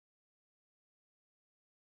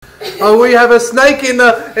Oh, we have a snake in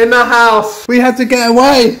the house. We have to get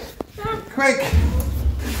away. Quick.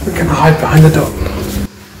 We're gonna hide behind the door.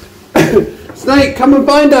 Snake, come and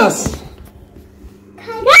find us.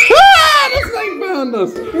 The snake found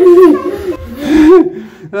us.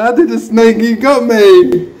 How did the snake? You got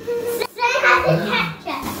me.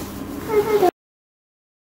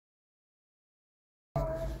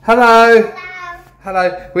 Hello.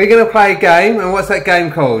 Hello. We're going to play a game, and what's that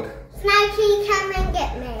game called? Snakey, come and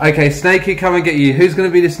get me. Okay, Snakey, come and get you. Who's going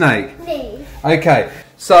to be the snake? Me. Okay,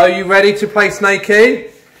 so you ready to play Snakey?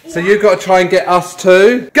 Yeah. So you've got to try and get us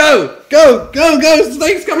two. Go! Go! Go! Go!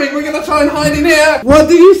 Snake's coming! We're going to try and hide in here! What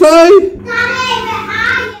do you say?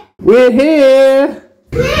 We're here!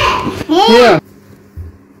 Here! Ah!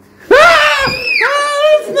 Ah!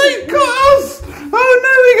 The snake caught us! Oh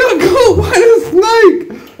no, we got caught by the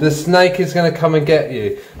snake! The snake is going to come and get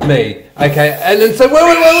you. Me. Okay, and then so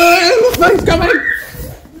wait, the snake's coming!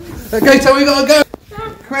 Okay, so we got to go!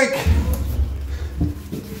 Quick!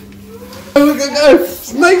 Oh, we got to go!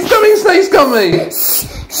 Snake's coming, snake's coming!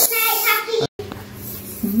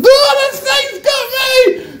 Oh, the snake's got me!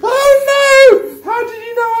 Oh no! How did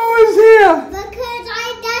you know I was here? Because I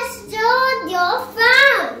just stole your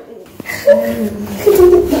phone.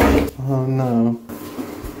 Oh no.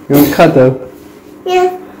 You want cuddle? Yeah.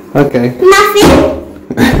 Okay. Nothing.